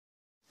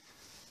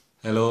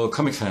Hello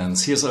comic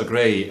fans, here's Earl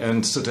Grey,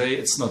 and today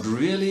it's not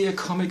really a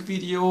comic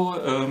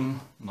video,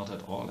 not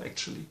at all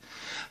actually,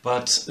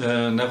 but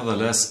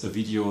nevertheless a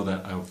video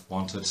that I've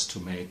wanted to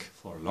make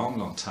for a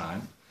long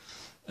time,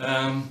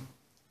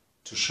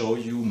 to show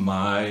you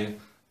my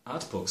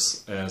art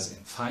books as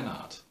in fine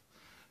art,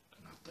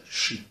 not the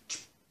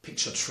chic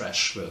picture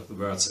trash with the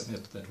words in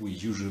it that we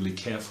usually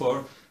care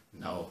for.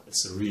 No,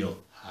 it's a real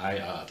high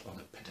art on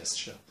a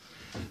pedestal.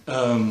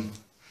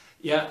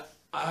 Yeah,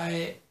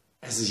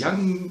 as a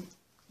young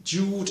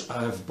dude,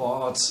 I've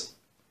bought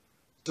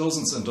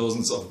dozens and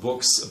dozens of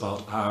books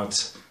about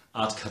art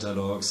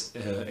catalogs,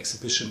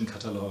 exhibition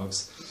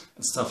catalogs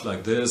and stuff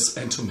like this.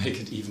 And to make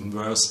it even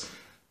worse,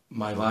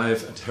 my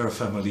wife and her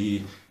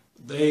family,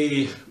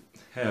 they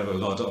have a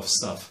lot of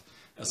stuff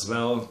as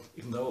well,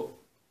 even though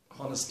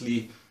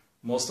honestly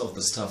most of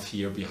the stuff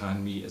here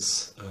behind me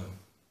is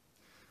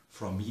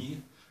from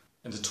me.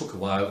 And it took a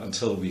while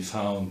until we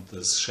found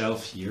this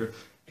shelf here.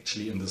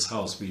 Actually, in this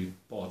house we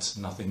bought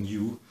nothing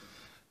new,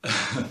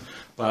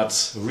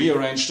 but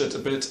rearranged it a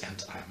bit,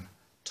 and I'm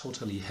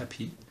totally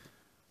happy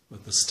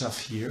with the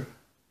stuff here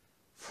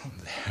from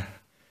there.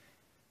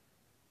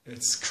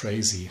 It's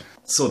crazy.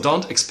 So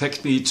don't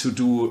expect me to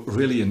do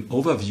really an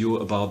overview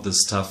about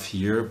this stuff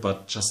here,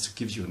 but just to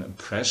give you an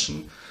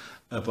impression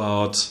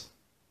about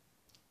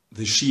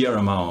the sheer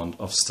amount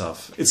of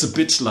stuff. It's a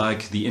bit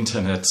like the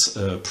internet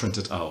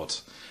printed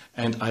out.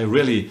 And I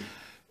really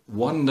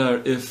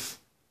wonder if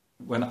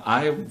when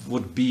I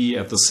would be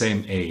at the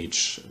same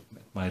age,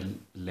 my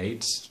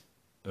late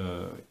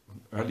 10s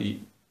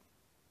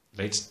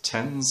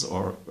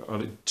or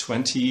early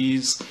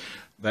 20s,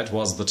 that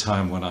was the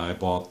time when I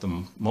bought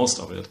them, most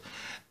of it,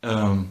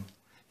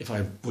 if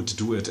I would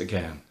do it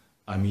again.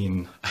 I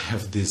mean, I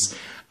have this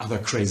other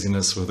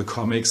craziness with the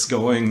comics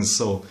going,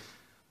 so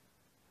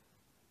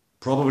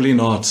probably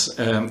not.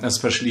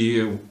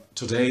 Especially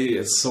today,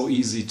 it's so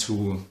easy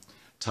to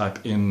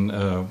type in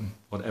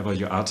whatever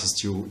your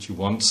artist you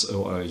want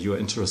or you're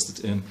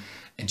interested in,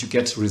 and you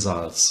get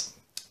results.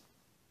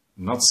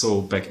 Not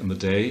so back in the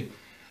day.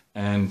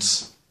 And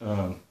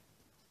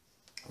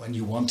when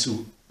you want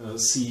to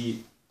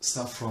see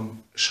stuff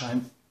from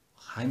Chaim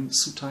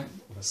Sutin,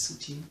 or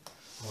Sutin,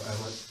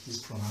 however he's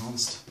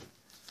pronounced,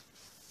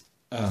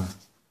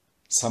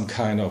 some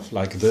kind of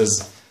like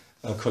this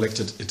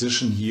collected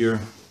edition here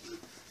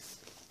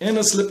in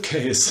a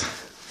slipcase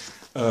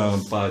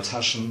by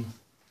Taschen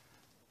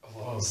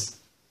was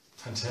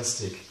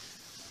fantastic,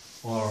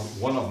 or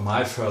one of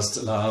my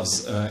first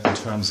loves in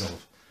terms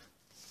of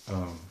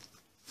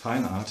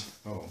fine art.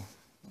 Oh,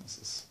 this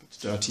is a bit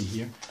dirty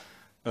here.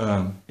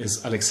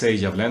 Is Alexei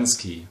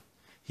Jawlensky.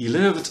 He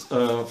lived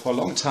for a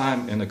long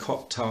time in a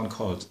town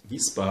called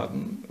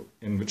Wiesbaden,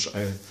 in which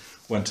I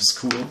went to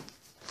school.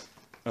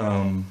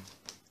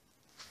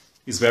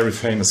 He's very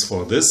famous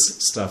for this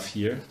stuff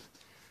here,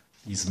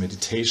 these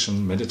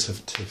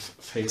meditative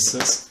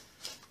faces.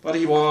 But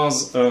he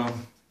was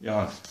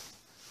yeah,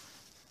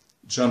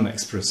 German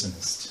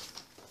expressionist,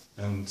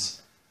 and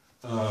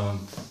a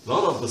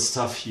lot of the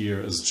stuff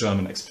here is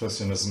German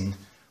expressionism.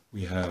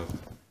 We have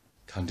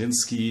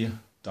Kandinsky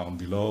down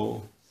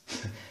below,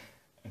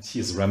 and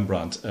here's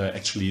Rembrandt.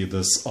 Actually,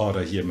 this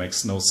order here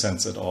makes no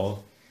sense at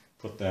all.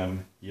 Put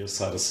them here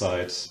side to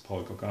side.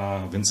 Paul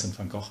Gauguin, Vincent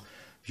van Gogh,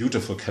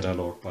 beautiful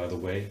catalog, by the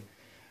way.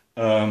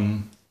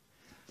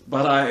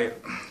 But I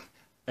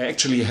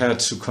actually had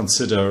to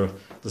consider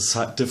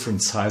the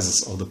different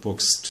sizes of the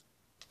books.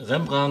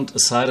 Rembrandt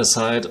is side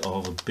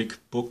of a big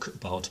book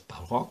about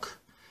Baroque,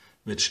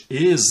 which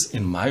is,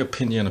 in my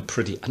opinion, a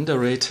pretty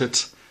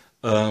underrated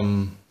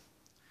era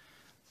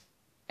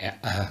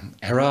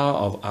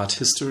of art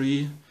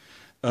history.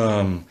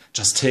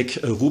 Just take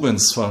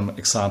Rubens, for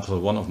example,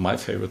 one of my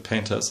favorite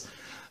painters,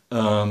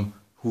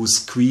 who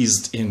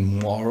squeezed in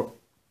more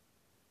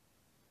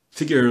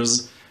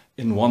figures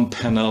in one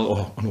panel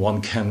or on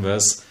one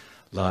canvas,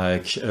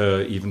 like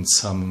even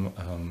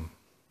some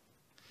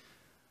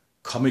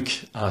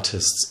comic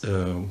artists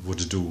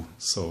would do.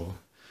 So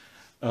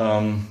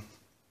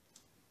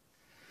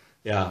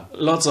yeah,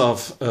 lots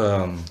of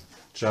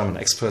German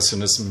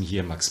expressionism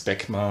here. Max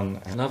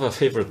Beckmann. Another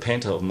favorite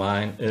painter of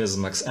mine is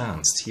Max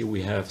Ernst. Here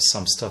we have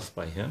some stuff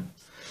by him,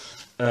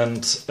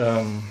 and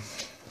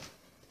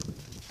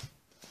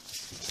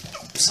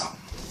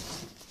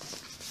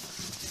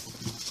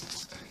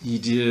he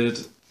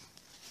did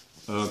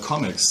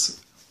comics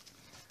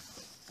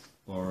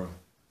or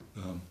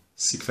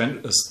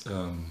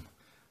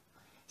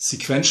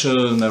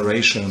sequential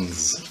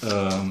narrations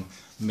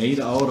made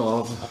out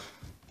of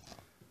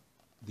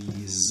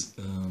these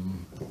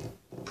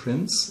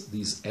prints,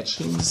 these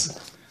etchings,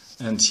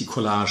 and he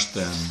collaged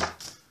them.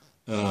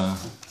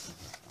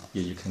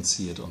 Here you can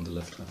see it on the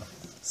left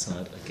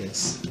side, I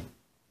guess,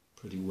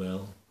 pretty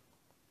well.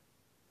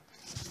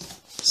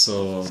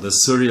 So the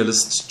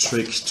surrealist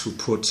trick to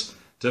put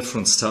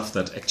different stuff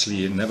that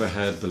actually never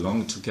had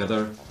belonged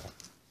together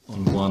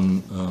on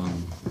one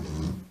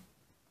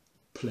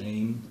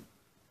plane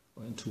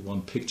or into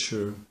one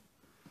picture.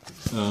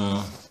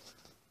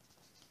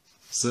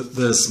 So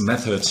this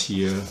method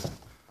here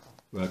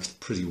works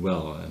pretty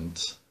well and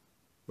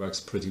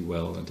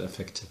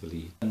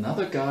effectively.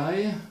 Another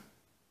guy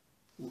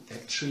who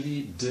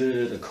actually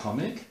did a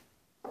comic,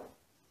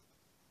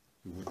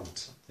 you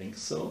wouldn't think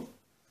so,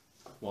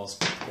 was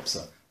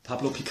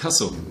Pablo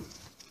Picasso.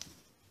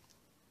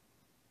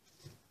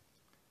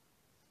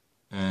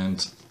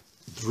 And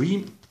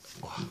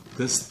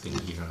this thing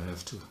here I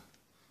have to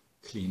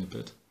clean a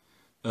bit.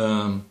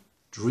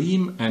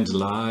 Dream and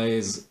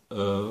Lies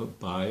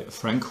by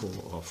Franco,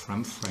 or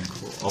from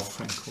Franco, of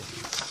Franco,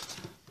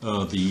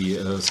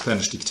 the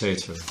Spanish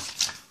dictator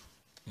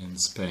in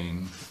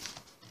Spain.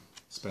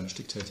 Spanish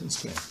dictator in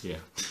Spain, yeah.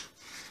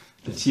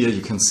 And here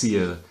you can see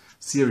a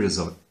series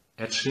of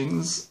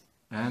etchings,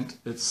 and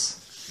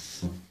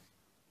it's a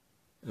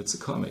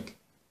comic.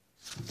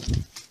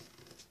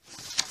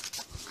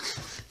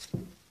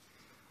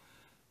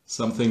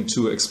 Something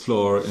to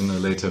explore in a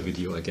later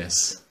video, I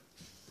guess.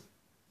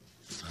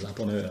 À la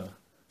bonne heure.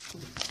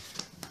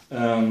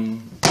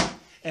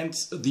 And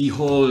the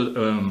whole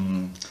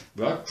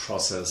work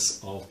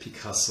process of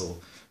Picasso,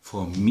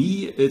 for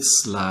me,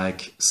 it's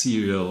like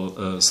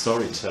serial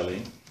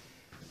storytelling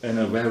in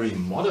a very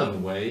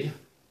modern way,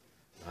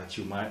 like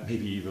you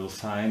maybe will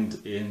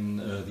find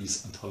in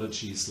these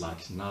anthologies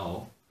like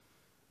now.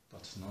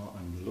 But now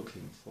I'm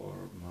looking for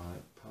my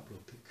Pablo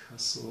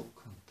Picasso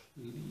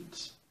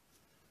complete.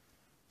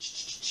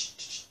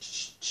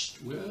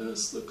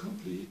 Where's the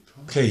complete?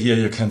 Okay, here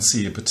you can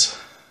see a bit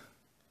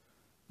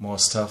more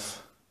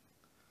stuff.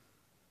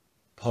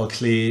 Paul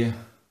Klee,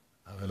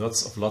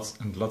 lots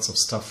of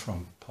stuff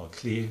from Paul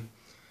Klee,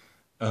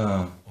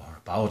 or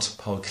about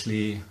Paul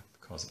Klee,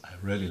 because I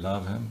really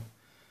love him.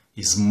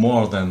 He's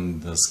more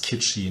than this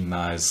kitschy,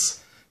 nice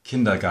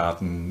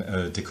kindergarten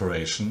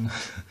decoration.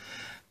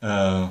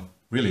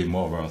 Really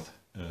more worth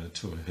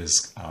to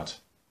his art,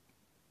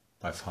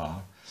 by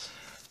far.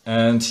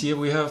 And here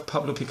we have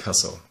Pablo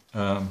Picasso.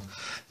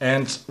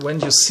 And when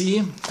you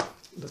see,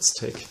 let's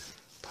take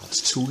part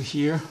 2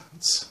 here.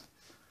 It's a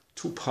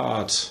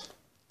 2-part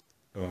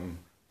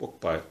book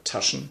by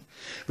Taschen,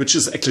 which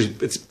is actually,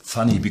 it's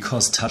funny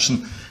because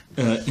Taschen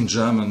in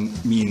German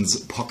means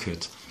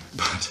pocket,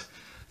 but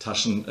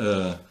Taschen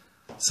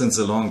since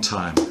a long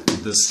time.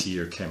 This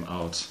here came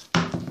out.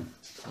 I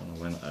don't know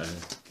when, I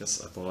guess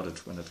I bought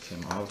it when it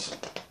came out.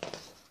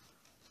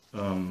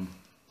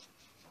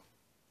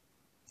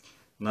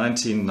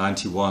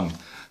 1991.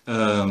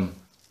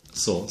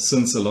 So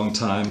since a long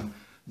time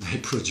they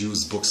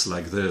produce books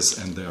like this,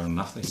 and they are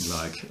nothing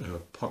like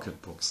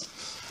pocket books.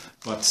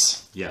 But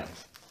yeah,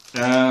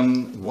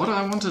 what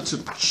I wanted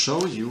to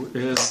show you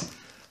is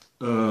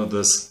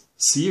this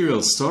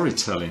serial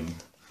storytelling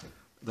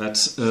that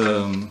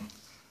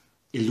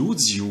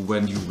eludes you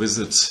when you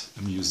visit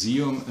a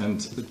museum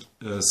and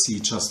see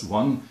just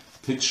one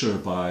picture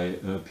by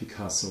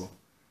Picasso.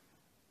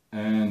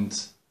 And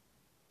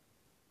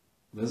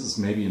this is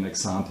maybe an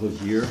example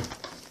here,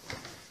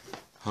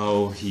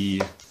 how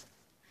you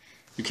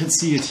can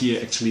see it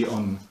here actually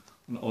on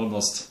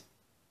almost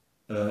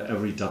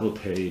every double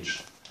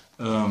page,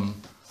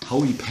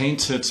 how he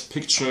painted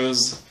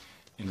pictures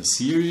in a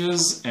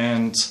series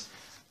and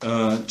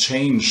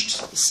changed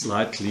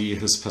slightly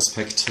his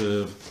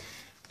perspective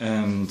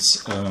and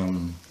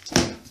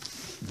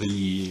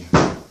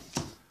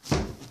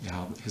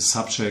his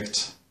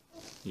subject,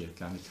 here,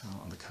 Guernica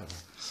on the cover.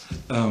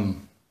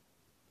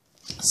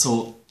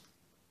 So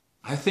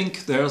I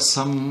think there's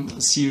some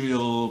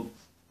serial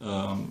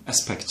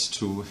aspect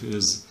to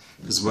his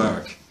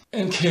work.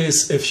 In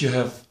case if you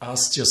have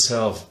asked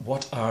yourself,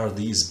 what are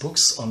these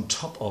books on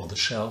top of the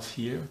shelf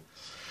here?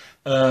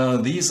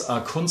 These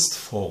are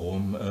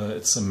Kunstforum.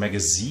 It's a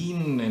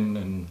magazine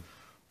in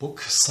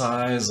book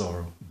size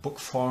or book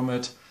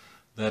format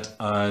that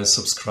I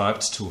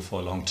subscribed to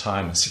for a long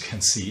time, as you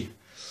can see.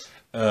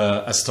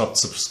 I stopped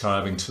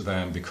subscribing to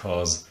them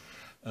because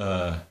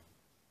I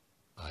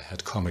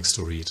had comics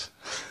to read.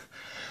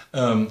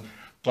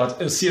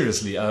 But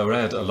seriously, I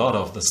read a lot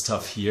of the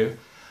stuff here.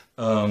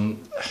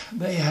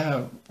 They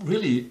have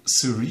really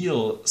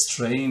surreal,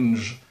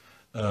 strange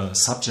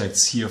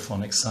subjects here, for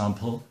an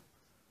example.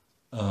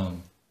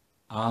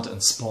 Art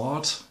and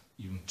sport,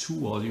 even 2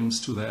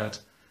 volumes to that.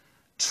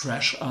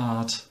 Trash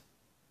art,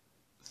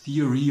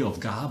 theory of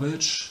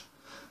garbage,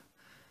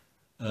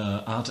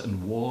 art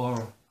and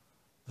war,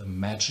 the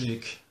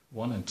magic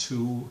 1 and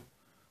 2.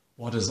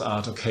 What is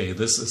art? Okay,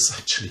 this is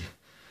actually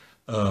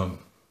a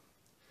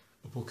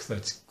book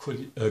that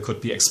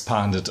could be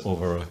expanded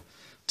over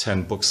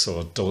 10 books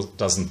or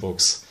dozen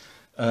books.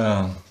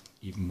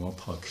 Even more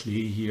Paul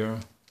Klee here.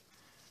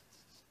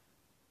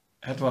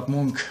 Edward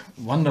Munch,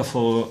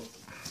 wonderful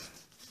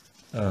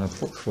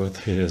book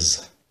with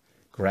his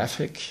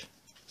graphic,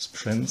 his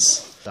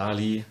prints.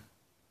 Dali.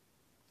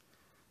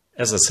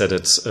 As I said,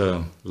 it's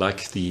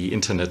like the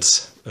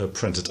internet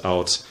printed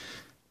out.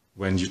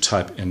 When you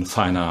type in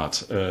fine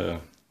art,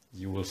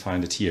 you will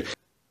find it here.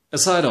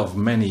 Aside of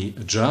many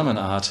German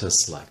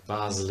artists like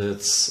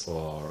Baselitz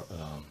or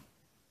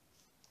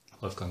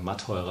Wolfgang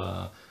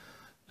Mattheurer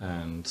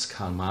and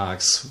Karl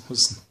Marx,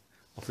 who's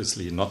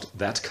obviously not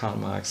that Karl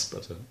Marx,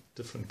 but a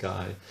different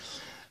guy.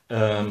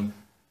 And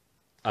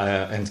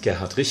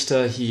Gerhard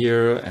Richter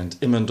here, and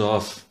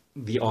Immendorf.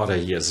 The order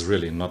here is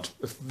really not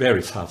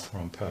very far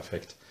from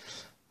perfect.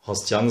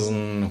 Horst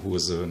Jansen, who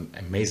is an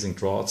amazing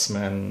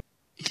draughtsman.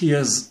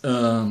 Here's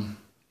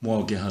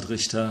more Gerhard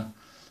Richter,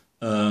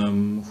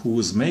 who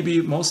is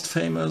maybe most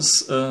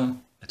famous,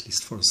 at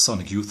least for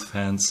Sonic Youth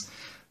fans,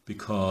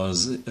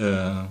 because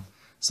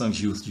Sonic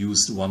Youth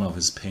used one of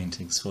his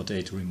paintings for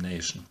Daydream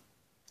Nation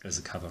as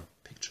a cover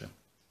picture.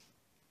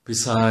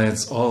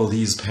 Besides all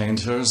these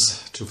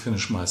painters, to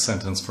finish my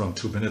sentence from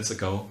 2 minutes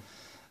ago,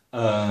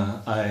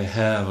 I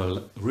have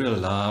a real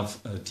love,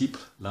 a deep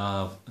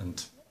love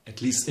and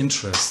at least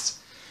interest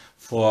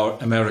for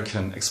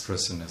American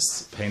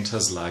expressionists,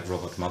 painters like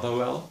Robert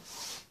Motherwell,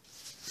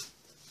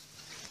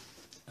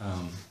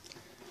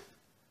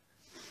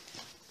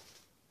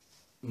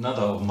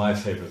 another of my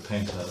favorite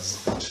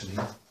painters actually,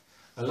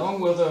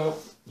 along with a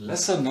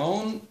lesser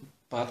known,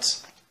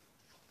 but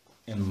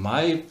in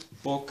my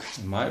book,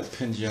 in my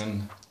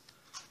opinion,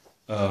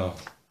 a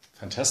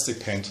fantastic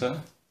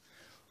painter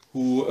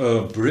who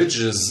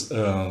bridges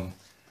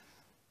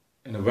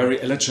in a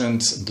very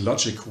elegant and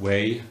logic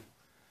way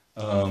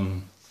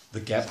the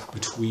gap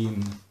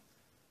between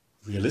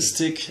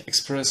realistic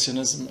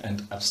expressionism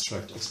and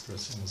abstract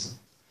expressionism.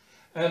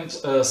 And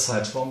Cy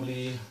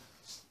Twombly,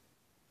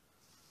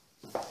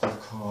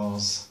 of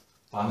course,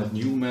 Barnett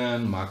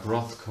Newman, Mark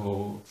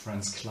Rothko,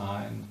 Franz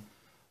Klein,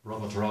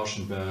 Robert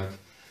Rauschenberg.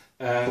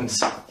 And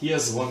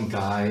here's one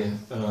guy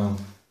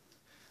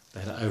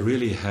that I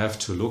really have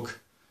to look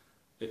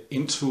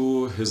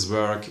into his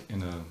work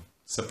in a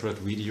separate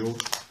video,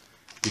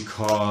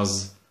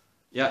 because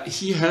yeah,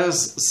 he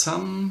has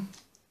some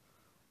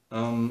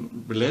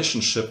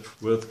relationship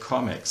with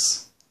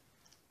comics,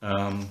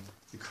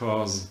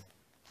 because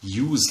he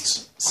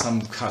used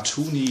some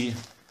cartoony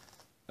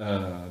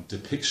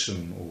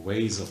depiction or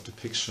ways of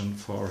depiction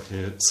for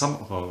some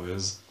of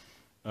his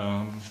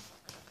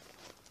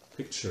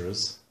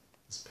pictures,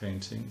 his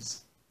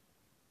paintings.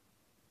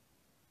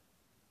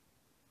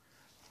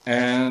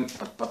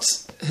 But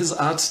his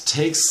art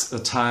takes a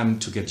time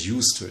to get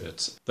used to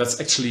it. That's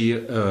actually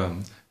a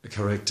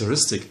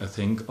characteristic, I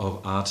think, of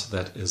art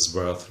that is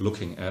worth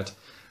looking at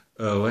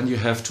when you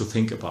have to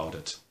think about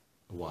it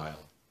a while.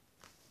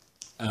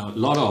 A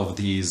lot of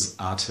these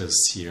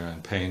artists here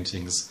and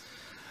paintings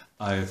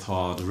I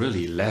thought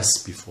really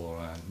less before,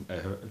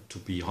 and to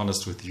be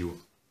honest with you,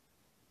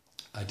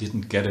 I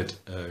didn't got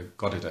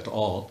it at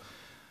all.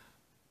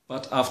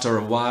 But after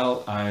a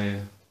while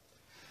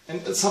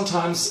and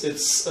sometimes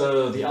it's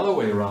the other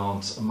way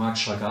around. Marc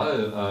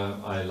Chagall,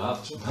 I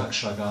loved Marc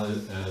Chagall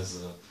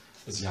as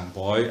a young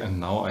boy, and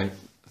now I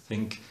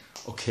think,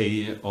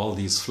 okay, all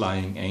these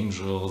flying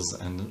angels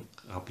and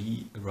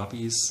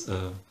rabbis,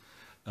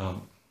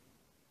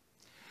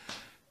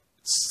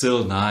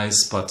 still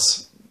nice, but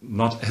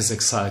not as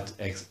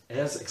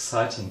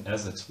exciting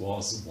as it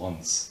was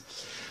once.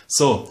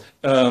 So,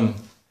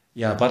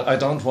 yeah, but I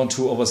don't want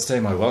to overstay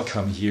my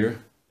welcome here.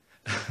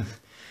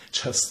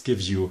 Just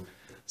give you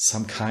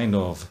some kind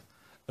of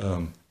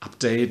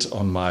update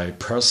on my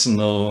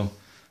personal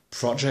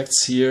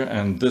projects here,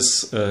 and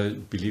this,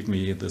 believe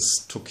me,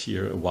 this took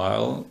here a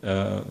while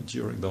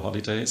during the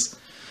holidays,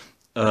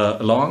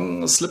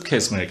 along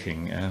slipcase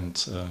making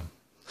and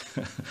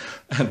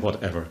and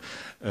whatever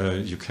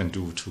you can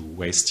do to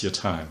waste your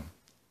time.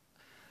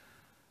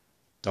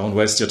 Don't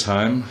waste your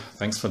time.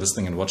 Thanks for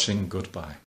listening and watching. Goodbye.